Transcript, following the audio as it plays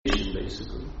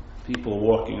basically. People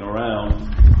walking around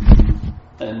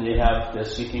and they're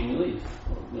seeking relief.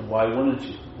 Why wouldn't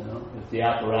you? If the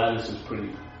apparatus is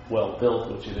pretty well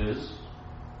built, which it is,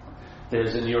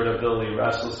 there's an irritability,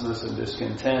 restlessness, and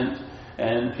discontent,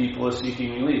 and people are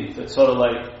seeking relief. It's sort of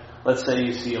like, let's say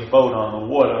you see a boat on the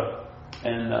water,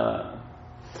 and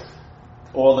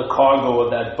all the cargo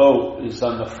of that boat is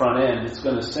on the front end. It's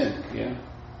going to sink. Yeah,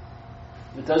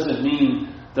 it doesn't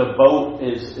mean the boat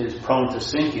is prone to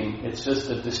sinking. It's just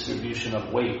a distribution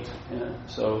of weight. Yeah?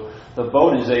 So the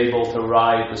boat is able to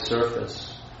ride the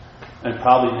surface and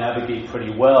probably navigate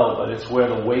pretty well, but it's where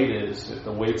the weight is. If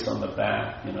the weight's on the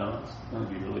back, it's going to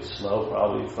be really slow.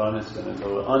 Probably front is going to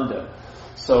go under.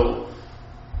 So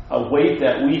a weight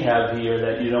that we have here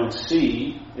that you don't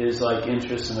see is like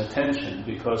interest and attention,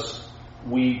 because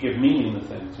we give meaning to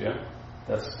things. Yeah,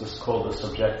 that's just called the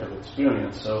subjective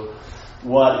experience. So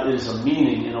what is a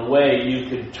meaning? In a way, you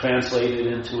could translate it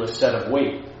into a set of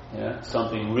weight. Yeah?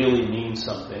 Something really means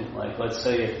something. Like, let's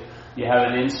say if you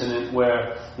have an incident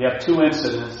where you have two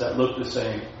incidents that look the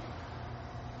same.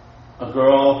 A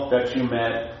girl that you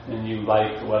met and you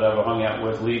liked, whatever, hung out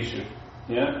with, leaves you.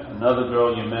 Yeah? Another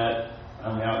girl you met,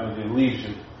 hung out with you, leaves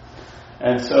you.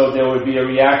 And so there would be a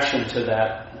reaction to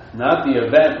that. Not the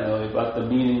event, really, but the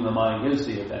meaning the mind gives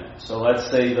the event. So let's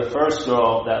say the first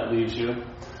girl that leaves you,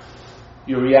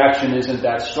 your reaction isn't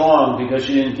that strong because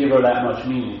you didn't give her that much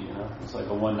meaning. It's like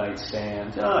a one-night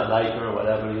stand. I like her or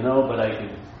whatever, but I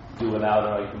can do without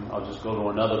her. I'll just go to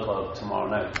another club tomorrow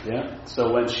night. Yeah.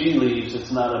 So when she leaves,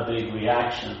 it's not a big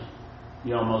reaction.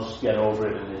 You almost get over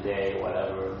it in a day,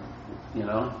 whatever.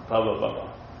 Blah blah blah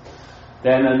blah.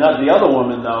 Then the other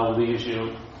woman though leaves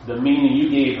you. The meaning you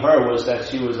gave her was that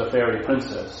she was a fairy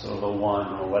princess or the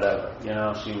one or whatever.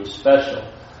 She was special.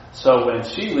 So when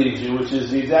she leaves you, which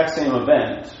is the exact same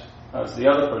event as the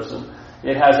other person,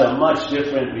 it has a much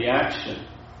different reaction.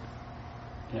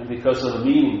 Because of the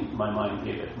meaning my mind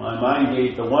gave it. My mind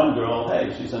gave the one girl,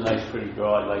 hey, she's a nice pretty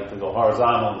girl, I'd like to go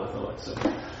horizontal with her, let's say.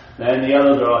 Then the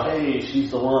other girl, hey,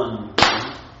 she's the one,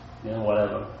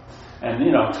 whatever. And,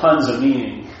 tons of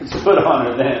meaning is put on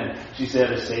her then. She's there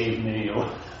to save me, or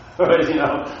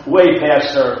way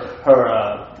past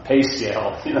her pay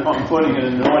scale. I'm putting an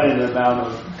inordinate amount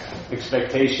of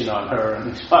expectation on her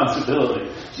and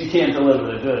responsibility. She can't deliver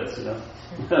the goods,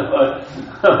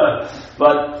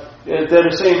 but they're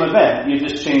the same event. You're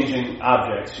just changing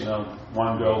objects.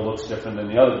 One girl looks different than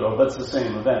the other girl, but it's the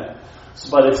same event.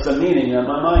 But it's the meaning that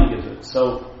my mind gives it.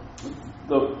 So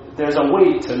there's a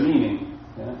weight to meaning.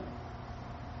 Yeah?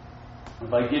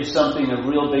 If I give something a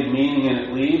real big meaning and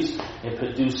it leaves, it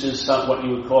produces what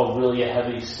you would call really a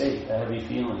heavy state, a heavy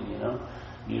feeling,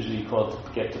 Usually you call it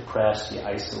to get depressed, you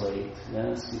isolate,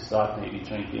 yes? You stop maybe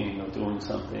drinking or doing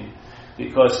something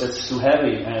because it's too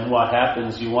heavy. And what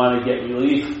happens, you want to get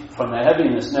relief from the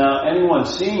heaviness. Now, anyone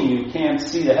seeing you can't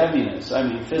see the heaviness,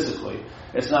 physically.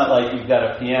 It's not like you've got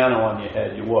a piano on your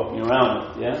head, you're walking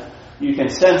around with, yeah? You can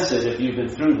sense it if you've been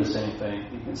through the same thing.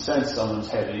 You can sense someone's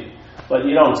heavy. But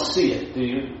you don't see it, do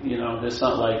you? It's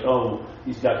not like, oh,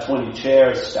 he's got 20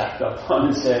 chairs stacked up on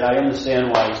his head. I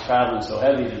understand why he's traveling so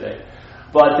heavy today.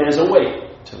 But there's a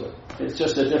weight to it. It's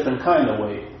just a different kind of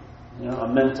weight, a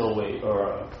mental weight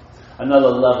or another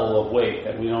level of weight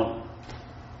that we don't,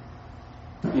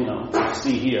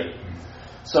 see here.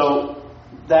 So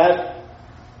that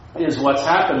is what's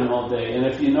happening all day. And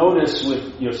if you notice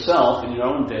with yourself in your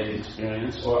own day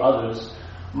experience or others,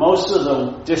 most of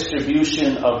the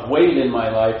distribution of weight in my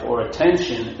life or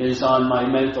attention is on my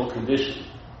mental condition.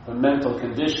 The mental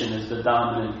condition is the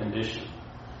dominant condition.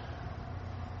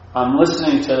 I'm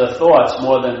listening to the thoughts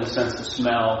more than the sense of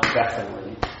smell,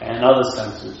 definitely, and other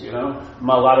senses, A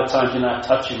lot of times you're not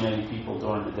touching many people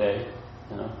during the day,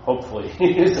 hopefully,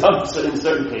 in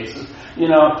certain cases.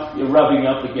 You're rubbing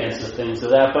up against the things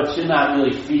of that, but you're not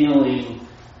really feeling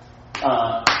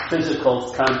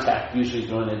physical contact usually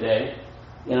during the day.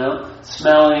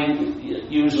 Smelling,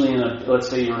 usually let's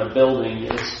say you're in a building,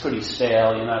 it's pretty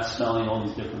stale, you're not smelling all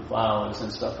these different flowers and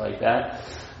stuff like that.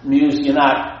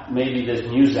 Maybe there's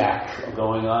music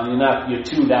going on, you're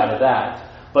tuned out of that.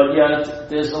 But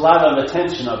there's a lot of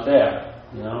attention up there,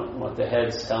 what the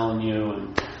head's telling you,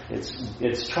 and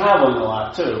it's traveling a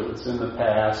lot too. It's in the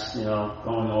past,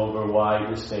 going over why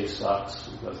this day sucks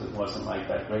because it wasn't like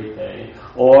that great day,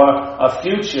 or a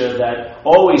future that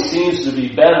always seems to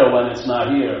be better when it's not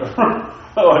here,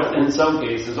 or in some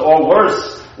cases, or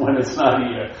worse when it's not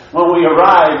here. When we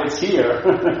arrive, it's here.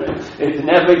 It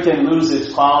never can lose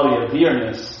its quality of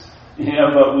here-ness.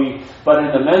 But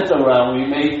in the mental realm, we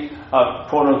make a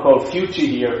quote-unquote future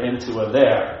here into a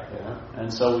there.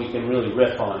 And so we can really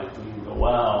riff on it. We can go,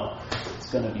 wow, it's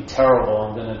going to be terrible,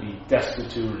 I'm going to be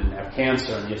destitute and have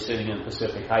cancer, and you're sitting in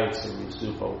Pacific Heights and you're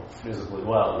super physically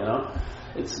well, you know?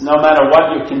 It's no matter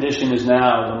what your condition is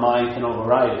now, the mind can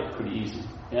override it pretty easy,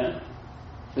 yeah?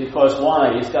 Because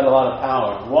why? He's got a lot of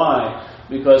power. Why?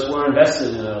 Because we're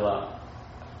invested in it a lot.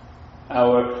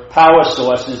 Our power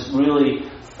source is really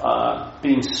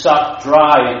being sucked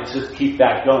dry to keep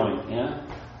that going, yeah?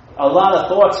 A lot of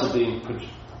thoughts are being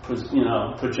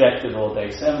projected all day,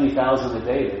 70,000 a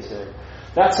day, they say.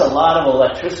 That's a lot of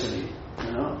electricity,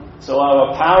 you know. So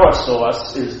our power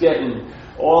source is getting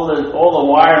all the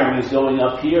wiring is going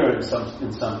up here in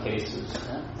some cases,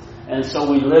 yeah? And so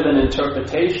we live in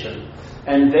interpretation,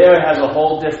 and there has a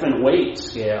whole different weight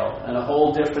scale and a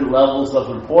whole different levels of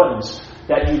importance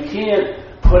that you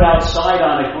can't put outside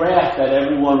on a graph that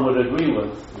everyone would agree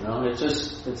with. You know, it's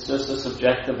just a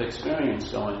subjective experience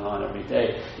going on every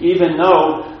day. Even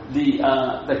though the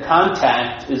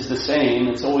contact is the same,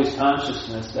 it's always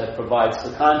consciousness that provides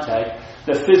the contact.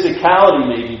 The physicality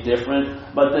may be different,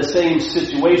 but the same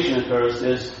situation occurs.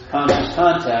 There's conscious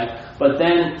contact, but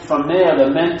then from there, the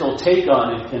mental take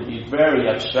on it can be very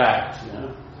abstract. You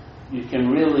know, you can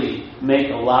really make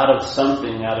a lot of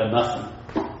something out of nothing.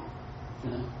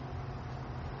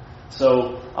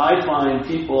 So I find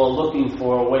people are looking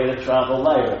for a way to travel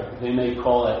lighter. They may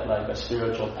call it like a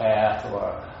spiritual path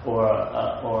or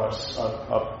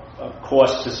a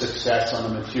course to success on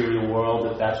the material world,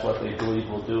 if that's what they believe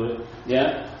will do it.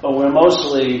 Yeah? But we're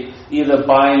mostly either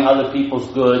buying other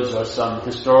people's goods or some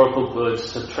historical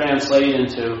goods to translate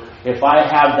into, if I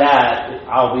have that,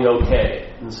 I'll be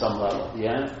okay in some level.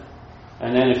 Yeah?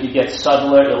 And then if you get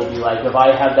subtler, it'll be like, if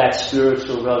I have that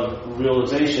spiritual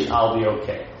realization, I'll be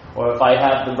okay. Or if I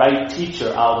have the right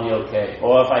teacher, I'll be okay.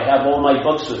 Or if I have all my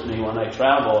books with me when I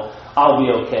travel, I'll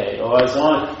be okay. Or if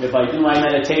I do my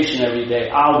meditation every day,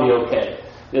 I'll be okay.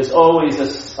 There's always a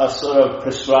sort of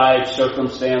prescribed,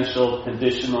 circumstantial,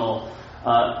 conditional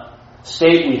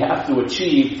state we have to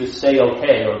achieve to stay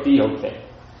okay or be okay.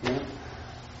 Yeah?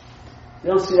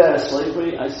 You don't see that as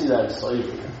slavery? I see that as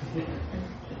slavery.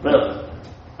 Really.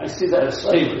 I see that as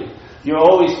slavery. You're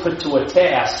always put to a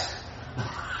task.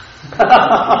 I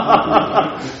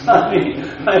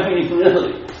mean,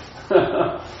 really.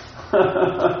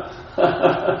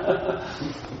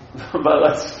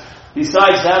 But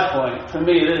besides that point, for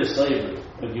me it is slavery,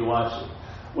 if you watch it.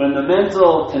 When the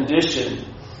mental condition,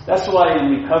 that's why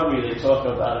in recovery they talk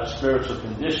about a spiritual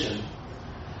condition.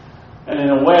 And in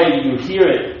a way you hear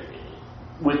it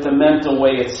with the mental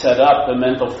way it's set up, the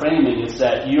mental framing is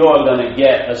that you're going to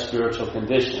get a spiritual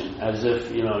condition, as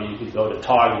if, you could go to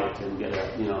Target and get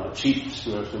a cheap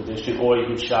spiritual condition, or you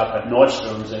could shop at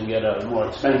Nordstrom's and get a more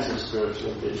expensive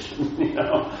spiritual condition.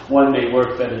 One may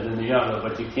work better than the other,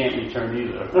 but you can't return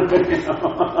either.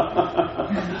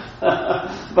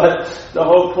 But the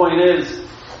whole point is,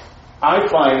 I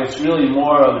find it's really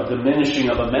more of a diminishing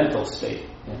of a mental state.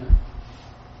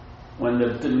 When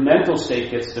the mental state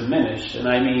gets diminished, and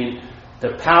I mean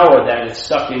the power that it's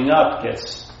sucking up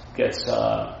gets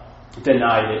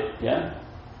denied it, yeah?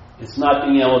 It's not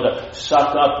being able to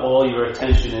suck up all your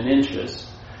attention and interest,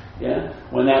 yeah?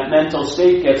 When that mental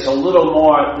state gets a little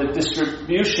more, the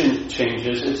distribution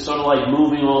changes. It's sort of like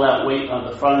moving all that weight on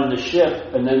the front of the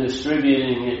ship and then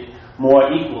distributing it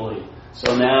more equally.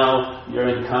 So now you're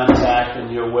in contact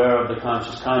and you're aware of the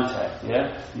conscious contact,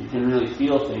 yeah? You can really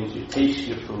feel things, you taste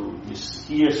your food, you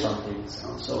hear something, it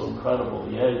sounds so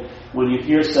incredible, yeah? When you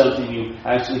hear something, you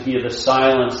actually hear the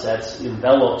silence that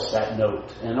envelops that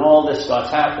note, and all this starts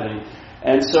happening.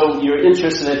 And so your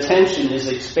interest and attention is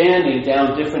expanding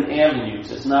down different avenues.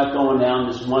 It's not going down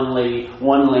this one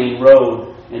lane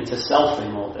road into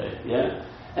selfing all day, yeah?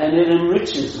 And it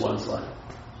enriches one's life.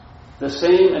 The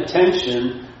same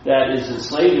attention that is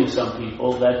enslaving some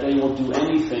people, that they will do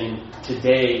anything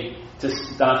today to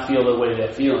not feel the way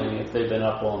they're feeling if they've been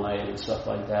up all night and stuff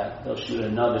like that. They'll shoot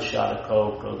another shot of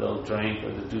Coke, or they'll drink,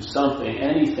 or they'll do something,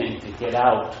 anything to get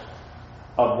out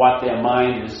of what their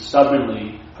mind is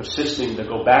stubbornly persisting to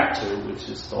go back to, which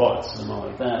is thoughts and all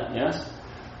like that, yes?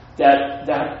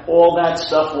 That all that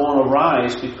stuff won't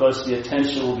arise because the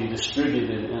attention will be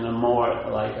distributed in a more,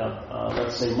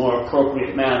 let's say, more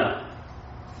appropriate manner.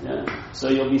 Yeah. So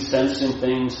you'll be sensing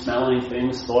things, smelling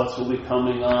things, thoughts will be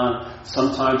coming on.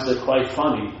 Sometimes they're quite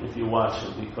funny if you watch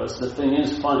it, because the thing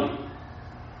is funny.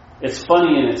 It's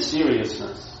funny in its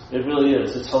seriousness. It really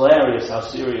is. It's hilarious how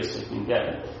serious it can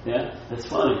get. Yeah? It's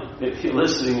funny if you're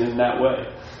listening in that way.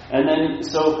 And then,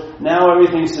 so now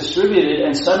everything's distributed,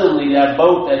 and suddenly that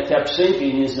boat that kept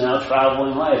sinking is now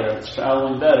traveling lighter. It's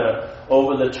traveling better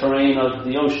over the terrain of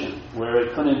the ocean, where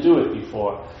it couldn't do it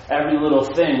before. Every little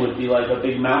thing would be like a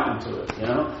big mountain to it,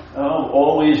 Oh,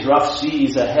 always rough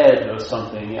seas ahead or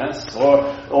something, yes? Or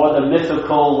the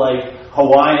mythical, like,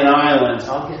 Hawaiian Islands,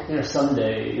 I'll get there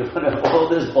someday. All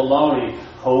this baloney,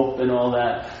 hope and all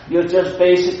that. You're just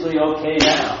basically okay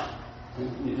now.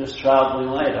 You're just traveling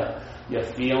lighter. You're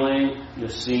feeling, you're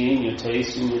seeing, you're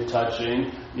tasting, you're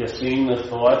touching, you're seeing the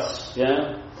thoughts,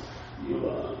 yeah?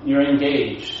 You're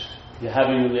engaged. You're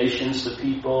having relations to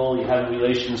people, you're having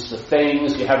relations to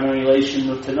things, you're having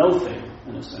relation to nothing,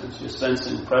 in a sense. You're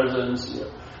sensing presence,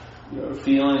 you're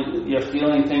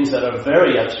feeling things that are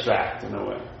very abstract in a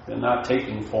way. They're not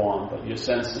taking form, but you're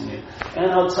sensing it.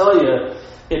 And I'll tell you,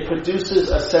 it produces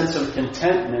a sense of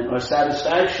contentment or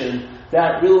satisfaction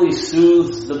that really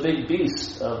soothes the big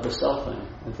beast of the self-thing.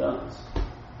 It does.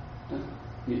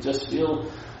 You just feel,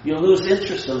 you lose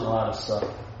interest in a lot of stuff.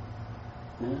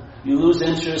 Yeah? You lose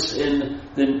interest in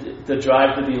the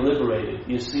drive to be liberated.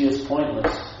 You see it's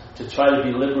pointless to try to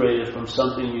be liberated from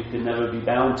something you can never be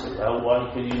bound to. Why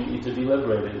could you need to be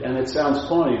liberated? And it sounds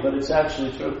corny, but it's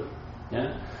actually true.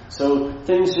 Yeah? So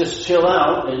things just chill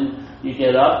out, and you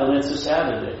get up, and it's a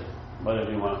Saturday,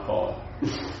 whatever you want to call it.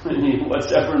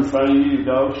 Whatever in front of you, you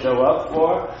go, show up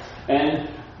for, and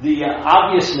the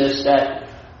obviousness that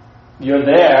you're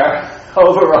there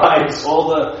overrides all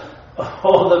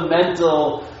the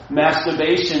mental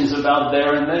masturbations about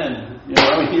there and then.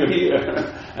 You're here,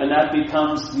 and that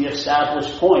becomes the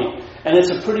established point. And it's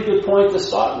a pretty good point to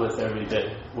start with every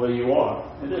day, where you are.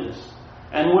 It is.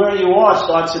 And where you are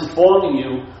starts informing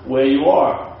you where you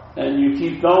are. And you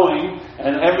keep going,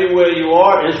 and everywhere you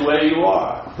are is where you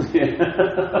are.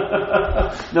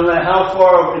 No matter how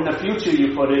far in the future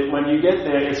you put it, when you get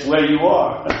there, it's where you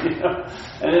are.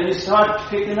 And then you start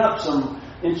picking up some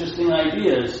interesting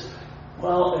ideas.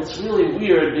 Well, it's really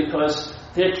weird because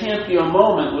there can't be a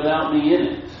moment without me in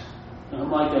it. I'm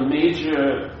like a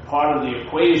major part of the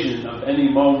equation of any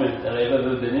moment that I've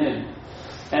ever been in.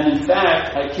 And in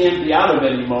fact, I can't be out of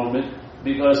any moment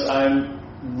because I'm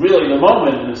really the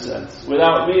moment in a sense.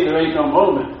 Without me, there ain't no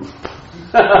moment.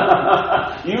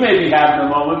 You may be having a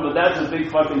moment, but that's a big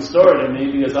fucking story to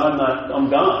me because I'm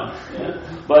gone. Yeah?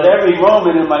 But every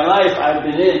moment in my life I've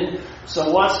been in,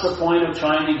 so what's the point of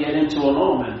trying to get into a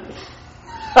moment?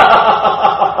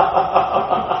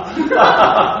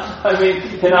 I mean,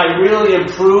 can I really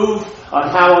improve on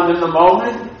how I'm in the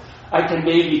moment? I can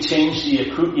maybe change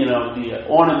the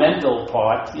ornamental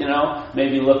part,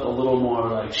 maybe look a little more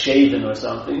like shaven or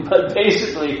something. But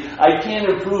basically, I can't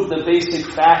improve the basic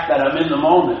fact that I'm in the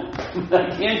moment. I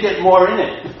can't get more in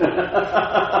it.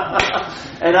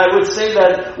 And I would say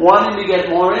that wanting to get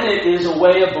more in it is a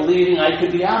way of believing I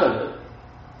could be out of it.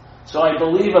 So I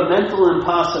believe a mental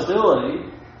impossibility,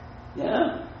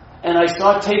 yeah? And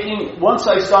once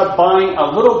I start buying a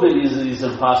little bit of these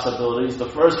impossibilities, the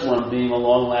first one being a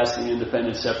long-lasting,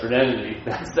 independent, separate entity,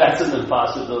 that's an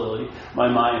impossibility my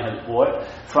mind has bought.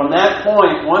 From that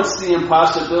point, once the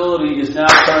impossibility is now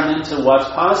turned into what's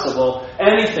possible,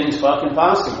 anything's fucking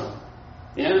possible.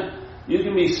 Yeah? You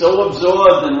can be so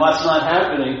absorbed in what's not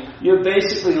happening, you're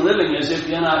basically living as if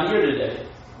you're not here today.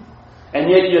 And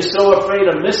yet you're so afraid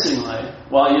of missing life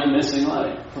while you're missing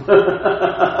life.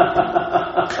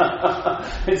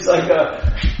 It's like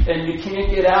and you can't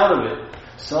get out of it.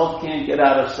 Self can't get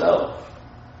out of self.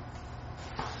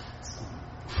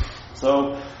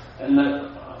 So, and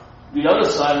the other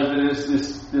side of it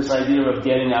is this idea of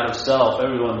getting out of self.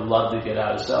 Everyone would love to get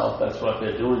out of self. That's what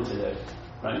they're doing today.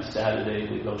 Right? Saturday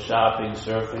they go shopping,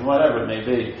 surfing, whatever it may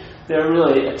be. They're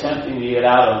really attempting to get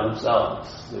out of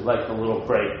themselves. They'd like a little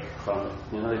break from it.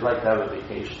 They'd like to have a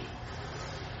vacation.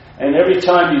 And every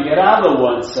time you get out of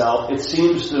oneself, it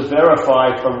seems to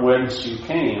verify from whence you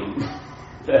came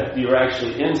that you're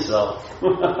actually in self.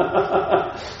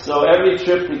 So every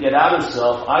trip to get out of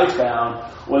self, I found,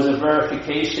 was a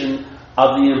verification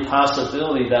of the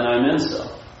impossibility that I'm in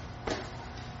self.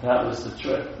 That was the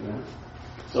trick.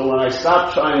 So when I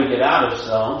stopped trying to get out of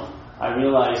self, I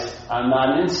realized I'm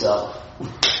not in self.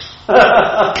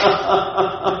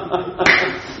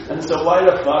 And so why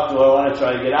the fuck do I want to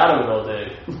try to get out of it all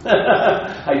day?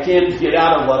 I can't get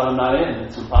out of what I'm not in.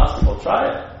 It's impossible. Try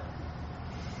it.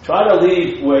 Try to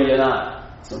leave where you're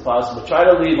not. It's impossible. Try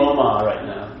to leave Omaha right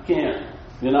now. You can't.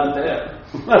 You're not there.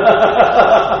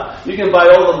 You can buy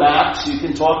all the maps. You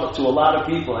can talk to a lot of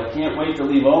people. I can't wait to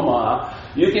leave Omaha.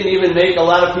 You can even make a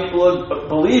lot of people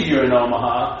believe you're in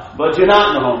Omaha, but you're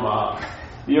not in Omaha.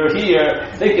 You're here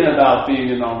thinking about being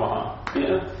in Omaha.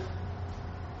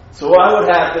 So what would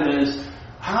happen is,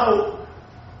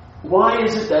 why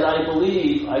is it that I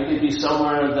believe I could be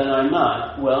somewhere that I'm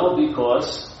not? Well,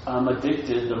 because I'm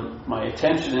addicted, my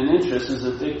attention and interest is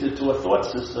addicted to a thought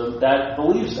system that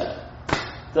believes that.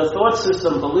 The thought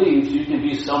system believes you can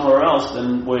be somewhere else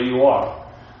than where you are.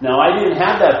 Now, I didn't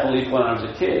have that belief when I was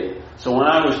a kid. So when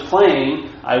I was playing,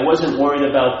 I wasn't worried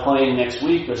about playing next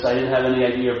week because I didn't have any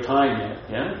idea of time yet.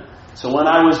 Yeah? So when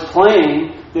I was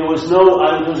playing, there was no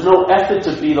effort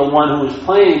to be the one who was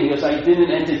playing because I didn't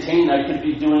entertain. I could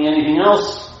be doing anything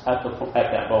else at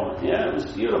that moment. Yeah, it was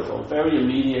beautiful, very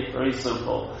immediate, very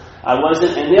simple. I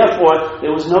wasn't, and therefore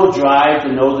there was no drive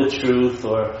to know the truth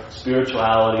or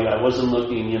spirituality. I wasn't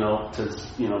looking,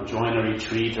 to join a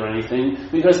retreat or anything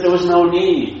because there was no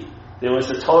need. There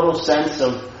was a total sense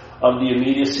of the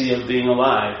immediacy of being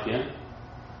alive. Yeah.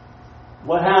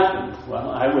 What happened?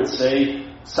 Well, I would say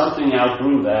something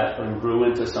outgrew that and grew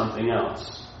into something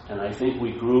else. And I think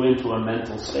we grew into a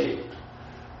mental state.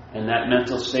 And that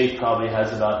mental state probably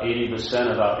has about 80%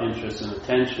 of our interest and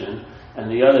attention, and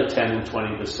the other 10 and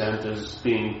 20% is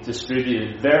being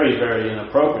distributed very, very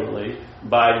inappropriately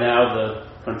by now the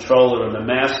controller and the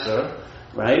master,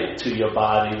 right, to your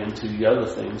body and to the other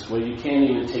things, where you can't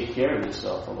even take care of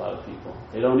yourself, a lot of people.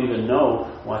 They don't even know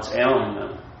what's ailing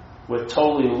them. We're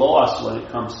totally lost when it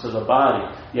comes to the body.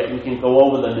 Yet we can go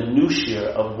over the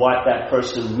minutiae of what that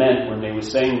person meant when they were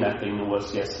saying that thing to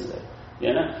us yesterday.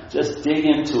 Just dig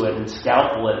into it and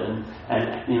scalpel it and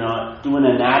do an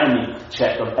anatomy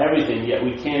check of everything. Yet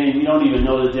we don't even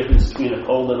know the difference between a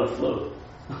cold and a flu.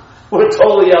 We're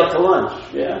totally out to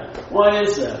lunch. Yeah. Why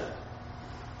is that?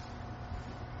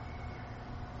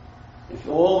 If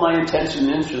all my attention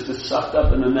and interest is sucked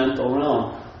up in the mental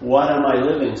realm, what am I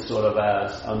living sort of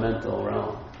as a mental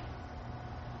realm?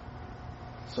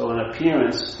 So the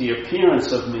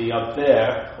appearance of me up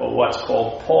there, or what's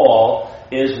called Paul,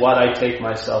 is what I take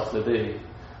myself to be.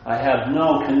 I have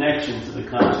no connection to the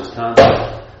conscious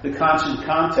contact. The conscious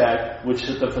contact, which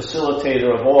is the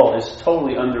facilitator of all, is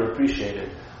totally underappreciated.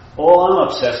 All I'm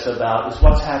obsessed about is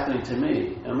what's happening to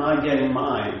me. Am I getting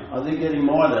mine? Are they getting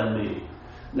more than me?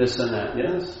 This and that,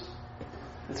 yes?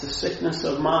 It's a sickness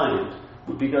of mind,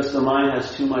 because the mind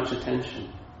has too much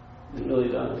attention. It really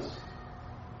does.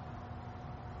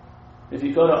 If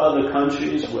you go to other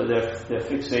countries where their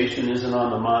fixation isn't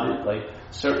on the mind, like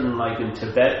in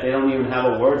Tibet, they don't even have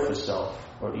a word for self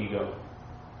or ego.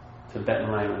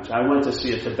 Tibetan language. I went to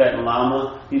see a Tibetan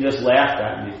Lama. He just laughed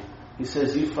at me. He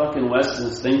says, "You fucking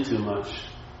Westerns think too much."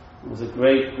 It was a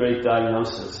great, great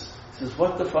diagnosis. He says,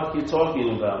 "What the fuck are you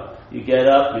talking about? You get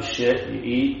up, you shit, you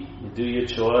eat, you do your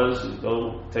chores, you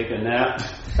go take a nap.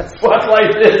 That's what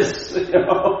life is."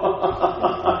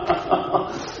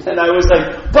 And I was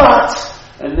like, "But!"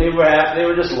 And they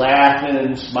were just laughing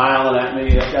and smiling at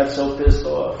me. I got so pissed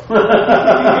off.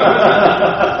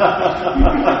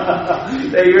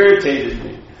 They irritated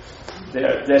me.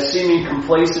 Their seeming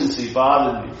complacency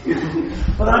bothered me.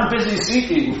 But I'm busy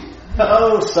seeking.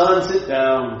 "Oh, son, sit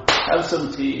down. Have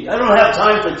some tea." "I don't have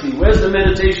time for tea. Where's the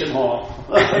meditation hall?"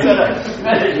 "I gotta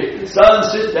meditate." "Son,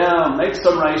 sit down. Make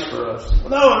some rice for us."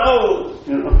 No.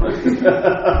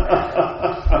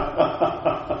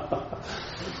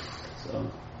 So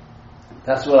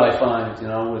that's what I find,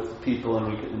 with people in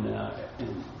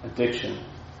addiction.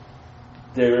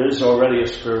 There is already a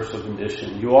spiritual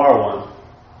condition. You are one.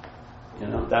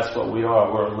 That's what we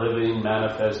are. We're a living,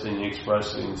 manifesting,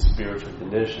 expressing spiritual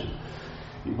condition.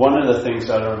 One of the things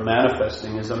that are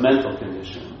manifesting is a mental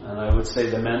condition. And I would say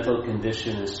the mental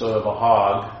condition is sort of a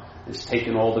hog. It's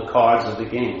taken all the cards of the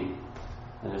game.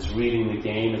 And it's reading the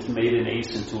game. It's made an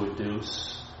ace into a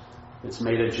deuce. It's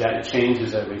made a jack. It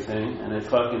changes everything. And it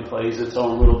fucking plays its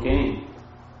own little game.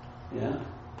 Yeah?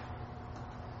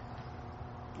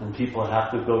 And people have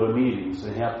to go to meetings.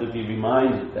 They have to be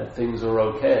reminded that things are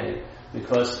okay.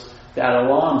 Because that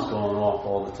alarm's going off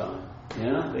all the time.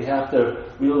 They have to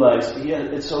realize,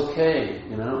 it's okay,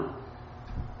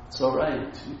 It's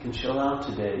alright. You can chill out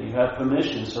today. You have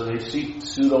permission. So they seek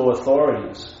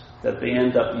pseudo-authorities that they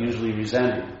end up usually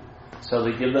resenting. So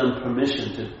they give them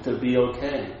permission to be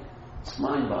okay. It's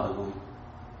mind-boggling.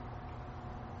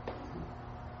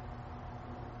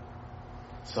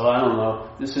 So I don't know.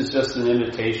 This is just an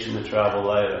invitation to travel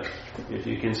lighter. If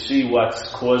you can see what's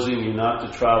causing you not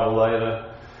to travel lighter,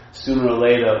 sooner or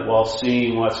later, while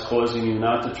seeing what's causing you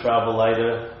not to travel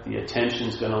lighter, the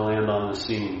attention's going to land on the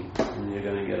seeing, and you're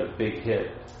going to get a big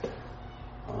hit.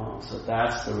 So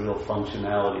that's the real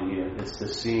functionality here. It's the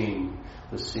seeing.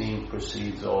 The seeing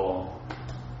precedes all.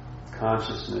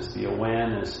 Consciousness, the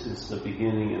awareness, is the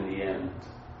beginning and the end.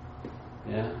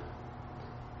 Yeah?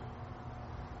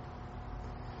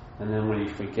 And then when you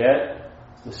forget,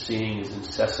 the seeing is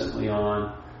incessantly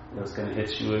on. It's going to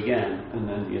hit you again. And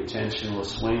then the attention will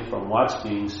swing from what's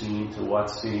being seen to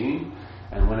what's seeing.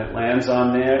 And when it lands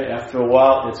on there, after a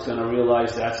while, it's going to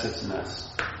realize that's its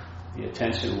nest. The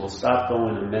attention will stop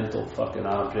going to mental fucking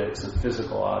objects and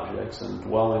physical objects and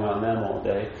dwelling on them all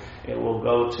day. It will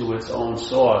go to its own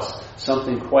source,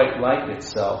 something quite like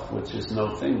itself, which is no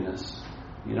thingness.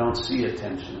 You don't see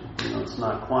attention. It's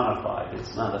not quantified.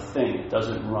 It's not a thing. It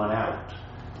doesn't run out.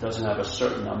 It doesn't have a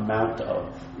certain amount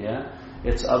of. Yeah?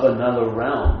 It's of another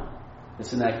realm.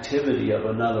 It's an activity of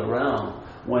another realm.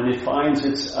 When it finds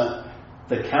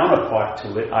the counterpart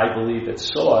to it, I believe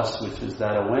its source, which is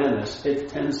that awareness, it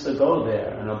tends to go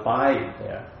there and abide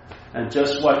there. And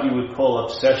just what you would call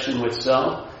obsession with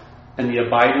self and the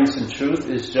abidance in truth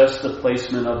is just the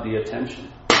placement of the attention.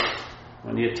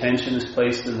 When the attention is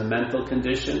placed in the mental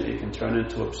condition, it can turn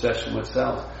into obsession with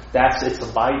self. That's its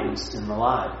abidance in the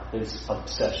life, its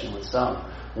obsession with self.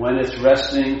 When it's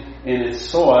resting in its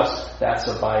source, that's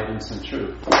abidance in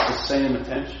truth. It's the same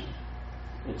attention.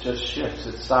 It just shifts.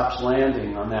 It stops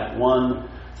landing on that one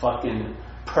fucking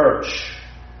perch,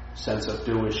 sense of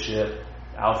doership,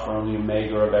 alpha and the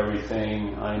omega of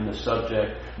everything, I'm the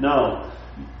subject. No,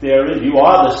 you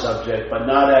are the subject, but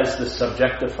not as the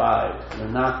subjectified. You're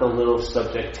not the little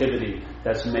subjectivity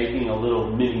that's making a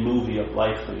little mini movie of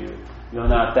life for you. You're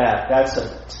not that. That's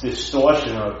a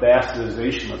distortion or a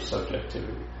bastardization of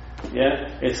subjectivity.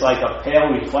 Yeah? It's like a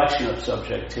pale reflection of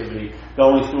subjectivity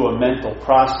going through a mental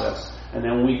process. And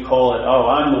then we call it,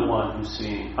 I'm the one who's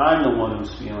seeing, I'm the one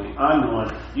who's feeling, I'm the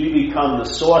one. You become the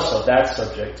source of that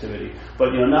subjectivity,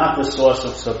 but you're not the source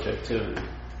of subjectivity.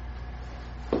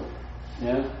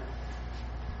 Yeah?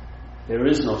 There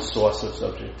is no source of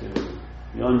subjectivity.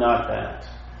 You're not that.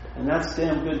 And that's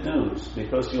damn good news,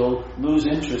 because you'll lose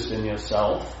interest in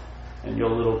yourself and your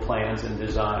little plans and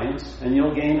designs, and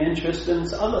you'll gain interest in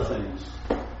other things.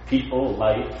 People,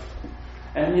 life.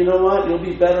 And you know what? You'll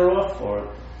be better off for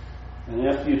it. And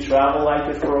after you travel like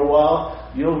it for a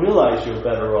while, you'll realize you're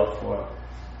better off for it.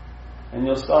 And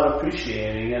you'll start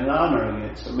appreciating and honoring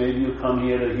it. So maybe you come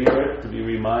here to hear it, to be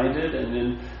reminded, and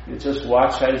then you just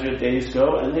watch as your days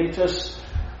go, and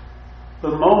the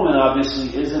moment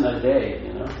obviously isn't a day,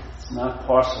 It's not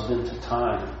parceled into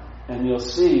time. And you'll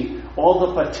see all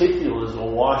the particulars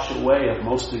will wash away of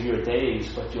most of your days,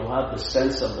 but you'll have the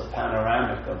sense of the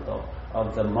panoramic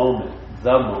of the moment,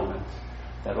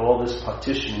 that all this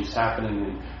partitioning is happening,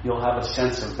 and you'll have a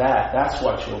sense of that. That's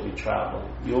what you'll be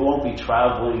traveling. You won't be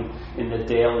traveling in the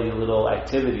daily little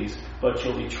activities, but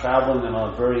you'll be traveling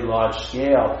on a very large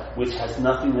scale, which has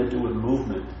nothing to do with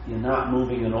movement. You're not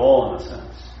moving at all, in a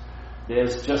sense.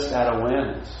 There's just that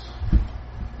awareness.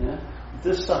 Yeah?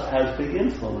 This stuff has big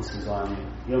influences on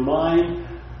you. Your mind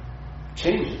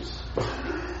changes. You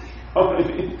know what I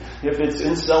mean? If it's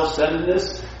in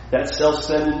self-centeredness, that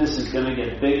self-centeredness is going to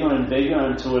get bigger and bigger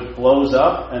until it blows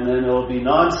up, and then it'll be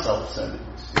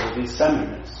non-self-centeredness. It'll be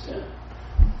centeredness. Yeah.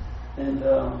 And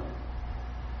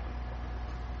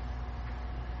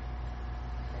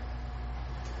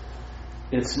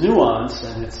it's nuance,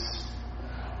 and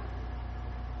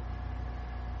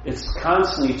it's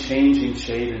constantly changing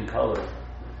shade and color.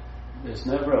 There's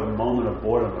never a moment of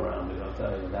boredom around it, I'll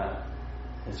tell you that.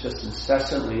 It's just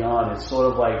incessantly on. It's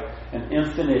sort of like an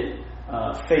infinite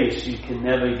face. You can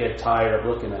never get tired of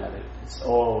looking at it. It's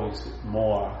always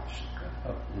more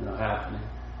happening.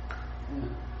 Yeah.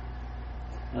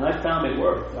 And I found it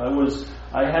worked.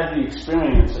 I had the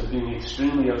experience of being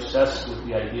extremely obsessed with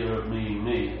the idea of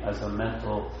me as a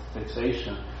mental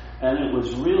fixation. And it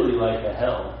was really like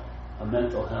a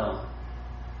mental hell.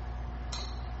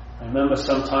 I remember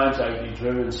sometimes I'd be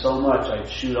driven so much I'd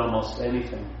shoot almost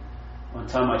anything. One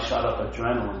time I shot up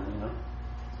adrenaline,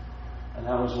 And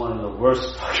that was one of the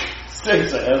worst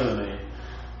mistakes I ever made.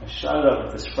 I shot it up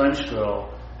with this French girl,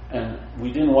 and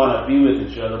we didn't want to be with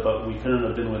each other, but we couldn't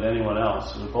have been with anyone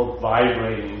else. We were both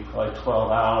vibrating for like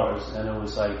 12 hours, and it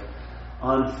was like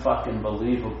unfucking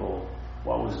believable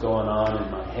what was going on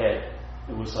in my head.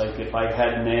 It was like if I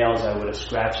had nails, I would have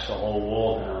scratched the whole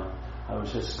wall down. I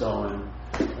was just going,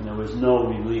 and there was no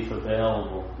relief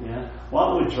available. Yeah,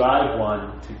 what would drive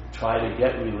one to try to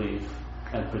get relief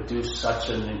and produce such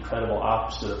an incredible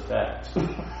opposite effect?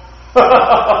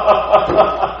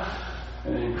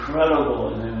 An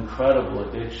incredible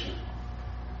addiction.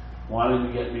 Wanting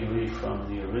to get relief from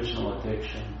the original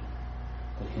addiction,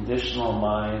 the conditional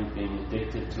mind being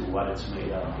addicted to what it's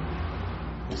made of,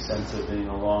 the sense of being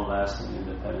a long-lasting,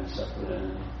 independent, separate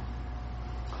entity.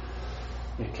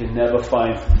 It can never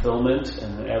find fulfillment,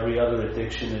 and every other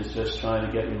addiction is just trying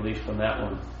to get relief from that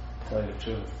one, to tell you the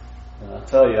truth. And I'll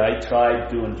tell you, I tried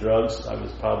doing drugs. I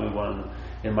was probably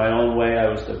in my own way, I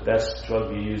was the best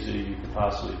drug user you could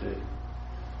possibly be.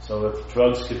 So if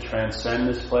drugs could transcend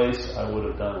this place, I would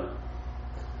have done it.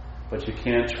 But you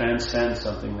can't transcend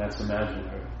something that's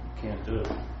imaginary. You can't do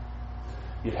it.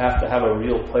 You'd have to have a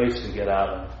real place to get out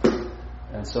of.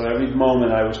 And so every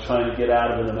moment I was trying to get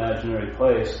out of an imaginary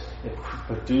place, it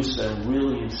produced a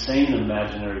really insane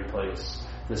imaginary place.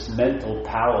 This mental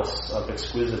palace of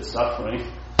exquisite suffering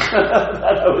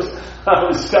that I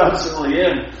was constantly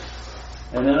in.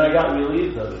 And then I got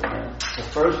relieved of it, man. The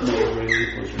first major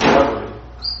relief was recovery.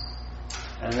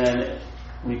 And then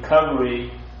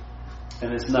recovery,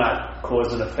 and it's not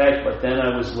cause and effect, but then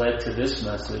I was led to this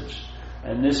message,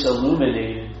 and this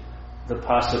illuminated the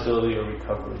possibility of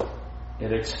recovery.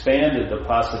 It expanded the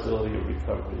possibility of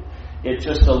recovery. It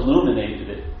just illuminated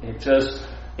it. It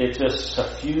just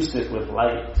suffused it with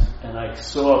light. And I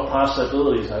saw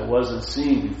possibilities I wasn't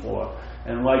seeing before.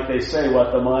 And like they say,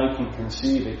 what the mind can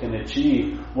conceive, it can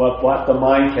achieve. What the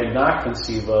mind cannot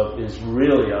conceive of is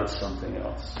really on something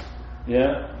else.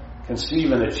 Yeah?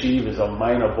 Conceive and achieve is a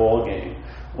minor ball game.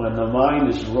 When the mind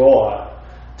is raw,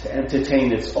 to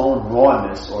entertain its own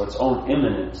rawness or its own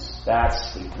immanence, that's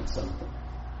speaking something.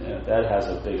 Yeah, that has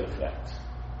a big effect.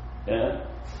 Yeah?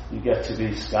 You get to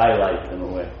be sky-like in a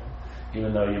way.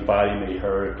 Even though your body may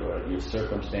hurt or your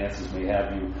circumstances may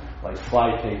have you like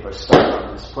flypaper stuck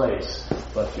in this place,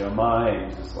 but your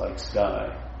mind is like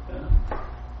sky.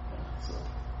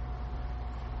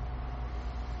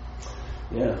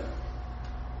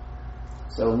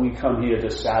 So when we come here to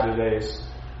Saturdays,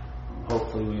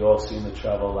 hopefully we all seem to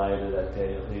travel lighter that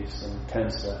day at least, and it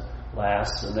tends to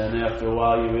last. And then after a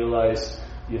while you realize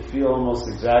you feel almost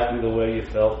exactly the way you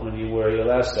felt when you were here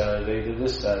last Saturday to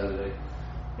this Saturday.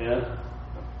 Yeah?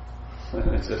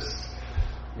 It's just,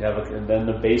 and then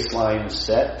the baseline is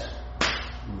set.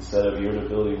 Instead of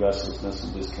irritability, restlessness,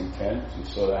 and discontent, you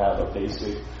sort of have a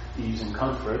basic ease and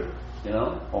comfort,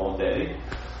 all day.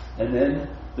 And then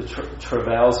the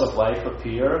travails of life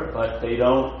appear, but they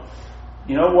don't.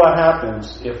 You know what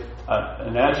happens if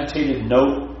an agitated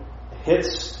note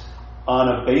hits on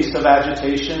a base of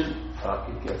agitation?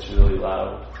 It gets really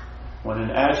loud. When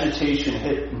an agitation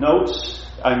a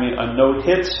note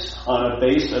hits on a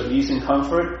base of ease and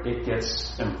comfort, it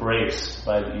gets embraced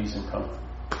by the ease and comfort.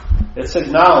 It's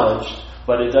acknowledged,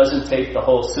 but it doesn't take the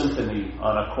whole symphony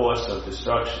on a course of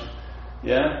destruction.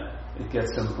 Yeah? It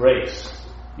gets embraced.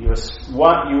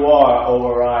 What you are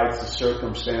overrides the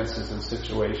circumstances and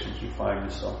situations you find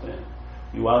yourself in.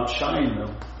 You outshine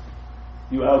them.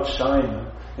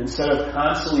 Instead of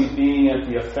constantly being at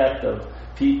the effect of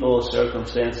people,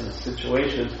 circumstances, and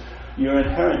situations, your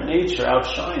inherent nature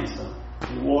outshines them.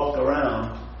 You walk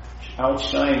around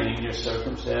outshining your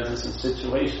circumstances and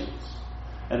situations.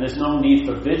 And there's no need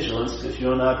for vigilance because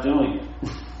you're not doing it.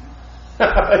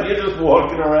 You're just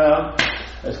walking around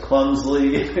as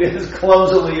clumsily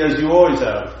as you always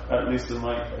have, at least in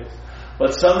my case.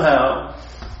 But somehow,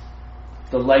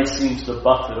 the light seems to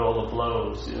buffet all the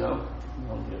blows, You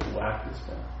don't get whacked this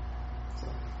time. So,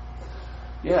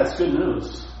 it's good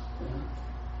news.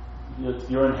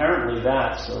 You're inherently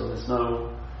that, so there's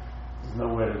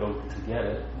nowhere to go to get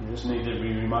it. You just need to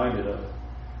be reminded of it.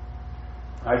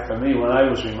 For me, when I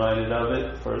was reminded of it,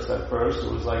 at first,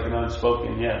 it was like an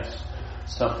unspoken yes.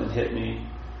 Something hit me,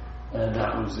 and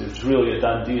it was really a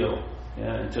done deal.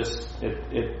 Yeah,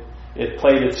 it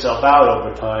played itself out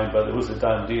over time, but it was a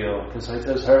done deal because I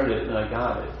just heard it and I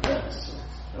got it. Yes.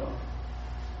 So,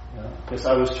 because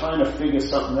I was trying to figure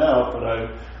something out, but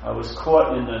I was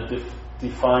caught in the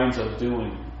defines of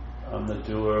doing. I'm the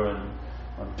doer, and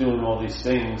I'm doing all these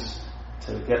things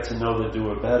to get to know the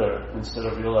doer better instead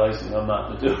of realizing I'm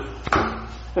not the doer.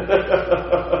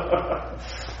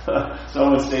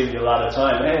 Someone saved me a lot of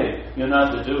time. Hey, you're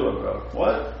not the doer, bro.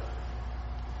 What?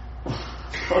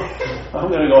 I'm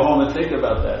going to go home and think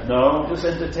about that. No, just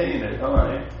entertain it. All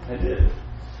right, I did.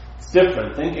 It's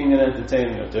different. Thinking and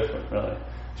entertaining are different, really.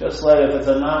 Just let it. If it's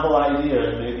a novel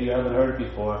idea, maybe you haven't heard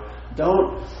before,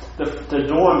 the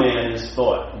doorman is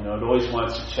thought. It always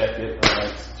wants to check it, all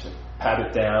right, to pat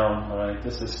it down, all right,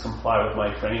 this is comply with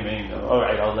my framing, all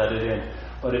right, I'll let it in.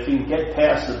 But if you can get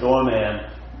past the doorman,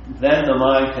 then the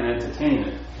mind can entertain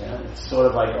it. Yeah? It sort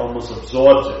of like almost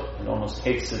absorbs it. It almost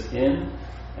takes it in,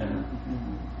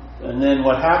 and then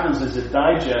what happens is it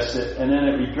digests it, and then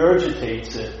it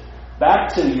regurgitates it back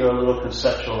to your little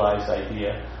conceptualized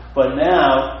idea. But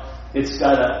now it's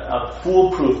got a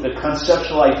foolproof. The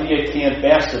conceptual idea can't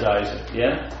bastardize it.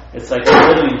 Yeah, it's like a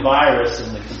living virus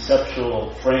in the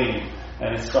conceptual frame,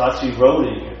 and it starts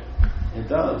eroding it. It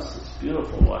does. It's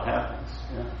beautiful what happens.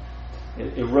 Yeah.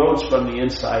 It erodes from the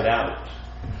inside out.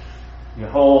 Your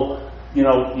whole,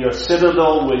 your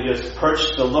citadel where you're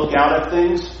perched to look out at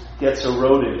things gets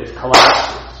eroded. It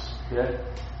collapses. Okay?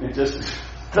 It just,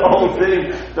 the whole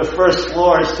thing, the first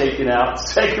floor is taken out,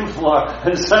 second floor,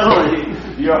 and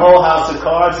suddenly your whole house of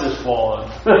cards has fallen.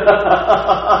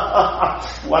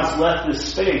 What's left is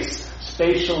space.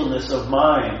 Spatialness of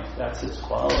mind. That's its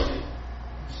quality.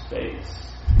 Space.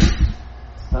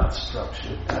 It's not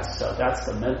structured. That's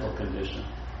the mental condition.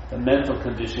 The mental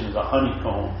condition is a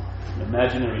honeycomb, an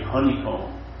imaginary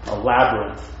honeycomb, a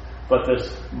labyrinth. But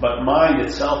mind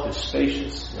itself is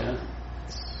spacious. Yeah?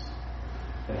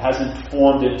 It hasn't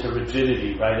formed into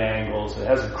rigidity, right angles. It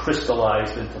hasn't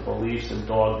crystallized into beliefs and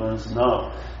dogmas.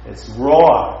 No, it's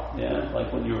raw. Yeah,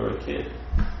 like when you were a kid.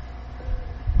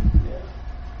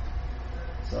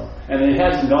 So, and it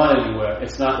hasn't gone anywhere.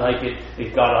 It's not like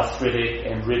it got arthritic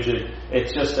and rigid.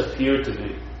 It just appeared to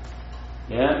be.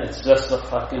 Yeah? It's just a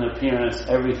fucking appearance.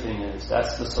 Everything is.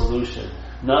 That's the solution.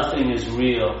 Nothing is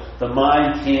real. The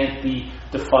mind can't be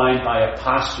defined by a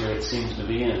posture it seems to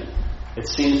be in. It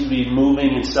seems to be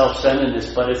moving in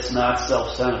self-centeredness, but it's not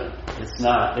self-centered. It's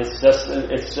not.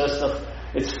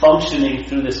 It's functioning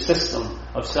through the system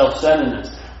of self-centeredness.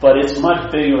 But it's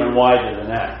much bigger and wider than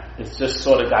that. It's just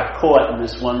sort of got caught in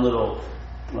this one little,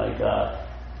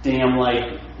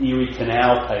 dam-like Erie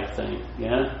Canal type thing,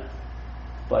 yeah?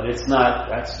 But it's not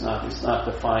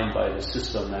defined by the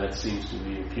system that it seems to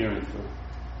be appearing through.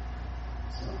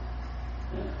 So,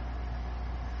 yeah.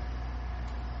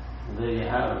 And there you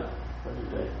have it for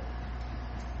today.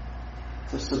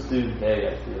 It's a subdued day,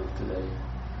 I feel, today.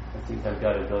 I think I've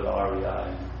got to go to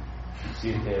REI and see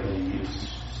if they have any used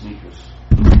sneakers.